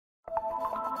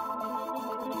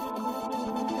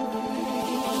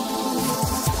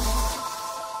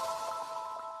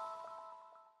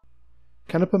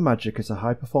CANopen Magic is a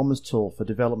high-performance tool for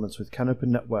developments with CANopen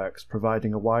networks,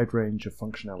 providing a wide range of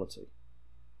functionality.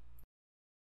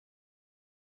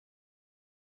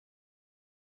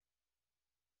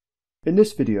 In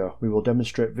this video, we will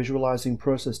demonstrate visualizing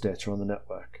process data on the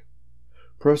network.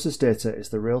 Process data is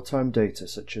the real-time data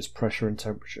such as pressure and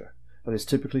temperature that is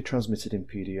typically transmitted in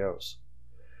PDOs.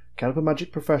 CANopen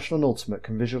Magic Professional and Ultimate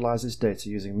can visualize this data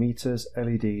using meters,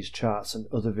 LEDs, charts, and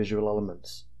other visual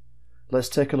elements. Let's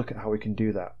take a look at how we can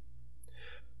do that.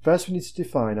 First, we need to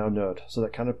define our node so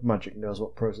that CANopen Magic knows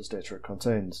what process data it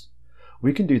contains.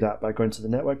 We can do that by going to the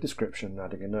network description and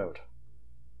adding a node.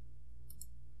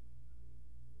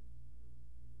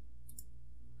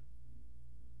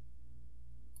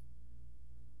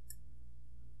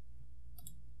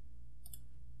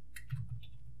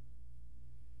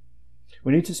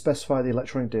 We need to specify the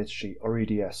electronic datasheet or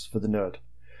EDS for the node.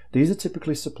 These are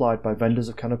typically supplied by vendors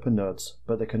of CANopen nodes,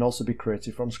 but they can also be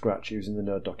created from scratch using the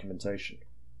node documentation.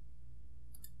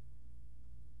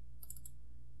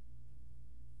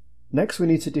 Next, we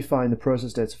need to define the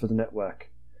process data for the network.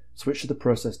 Switch to the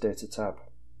Process Data tab.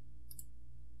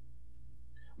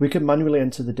 We can manually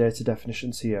enter the data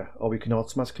definitions here, or we can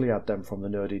automatically add them from the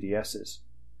node EDSs.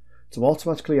 To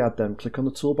automatically add them, click on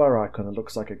the toolbar icon that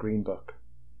looks like a green book.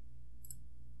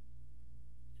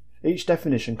 Each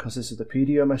definition consists of the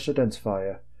PDO message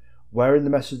identifier, where in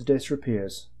the message the data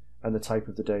appears, and the type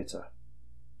of the data.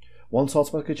 Once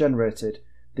automatically generated,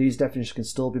 these definitions can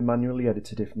still be manually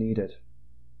edited if needed.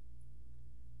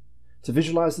 To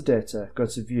visualize the data, go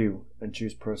to View and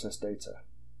choose Process Data.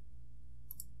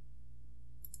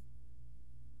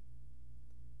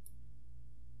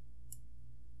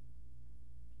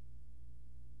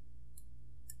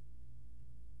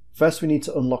 First, we need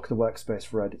to unlock the workspace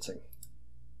for editing.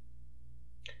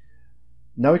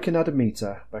 Now we can add a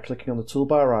meter by clicking on the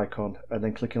toolbar icon and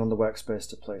then clicking on the workspace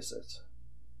to place it.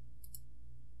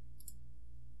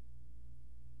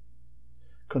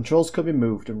 Controls can be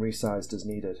moved and resized as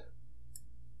needed.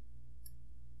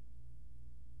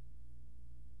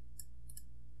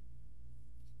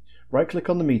 Right-click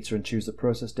on the meter and choose the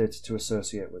process data to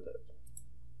associate with it.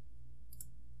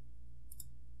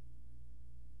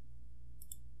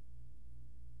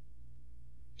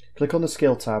 Click on the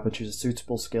Scale tab and choose a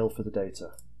suitable scale for the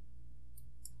data.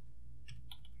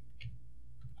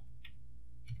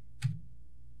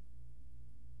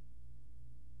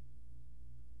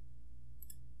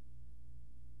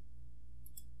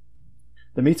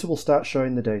 The meter will start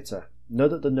showing the data. Note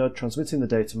that the node transmitting the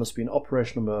data must be in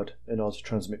operational mode in order to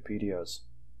transmit PDOs.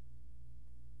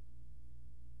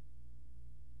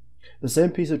 The same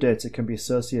piece of data can be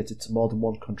associated to more than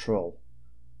one control.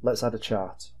 Let's add a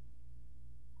chart.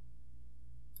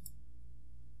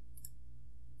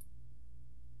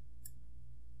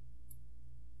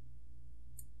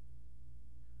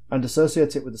 And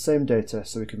associate it with the same data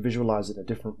so we can visualize it in a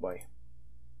different way.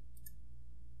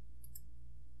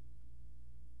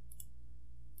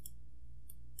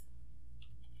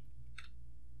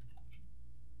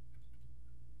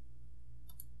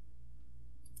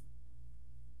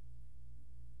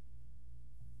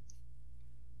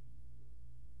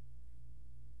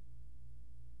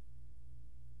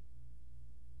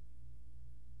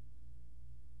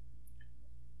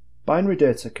 Binary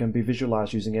data can be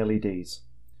visualized using LEDs.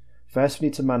 First, we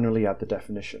need to manually add the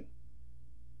definition.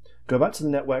 Go back to the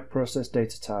Network Process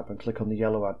Data tab and click on the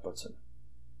yellow Add button.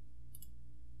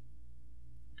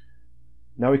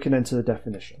 Now we can enter the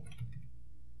definition.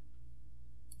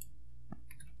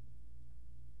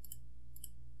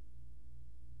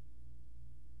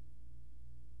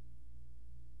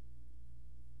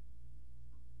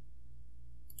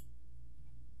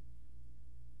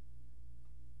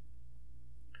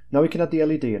 Now we can add the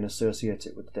LED and associate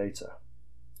it with the data.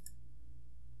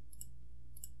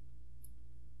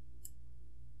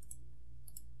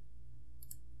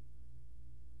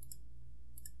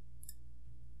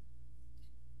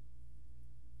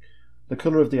 The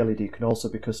colour of the LED can also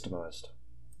be customized.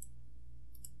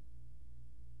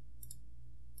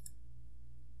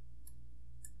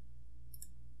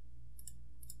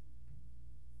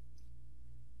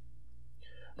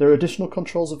 There are additional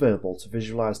controls available to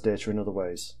visualize data in other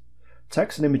ways.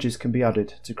 Text and images can be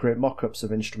added to create mock-ups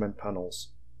of instrument panels.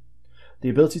 The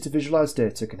ability to visualize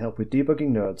data can help with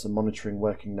debugging nodes and monitoring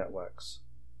working networks.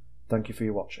 Thank you for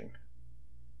your watching.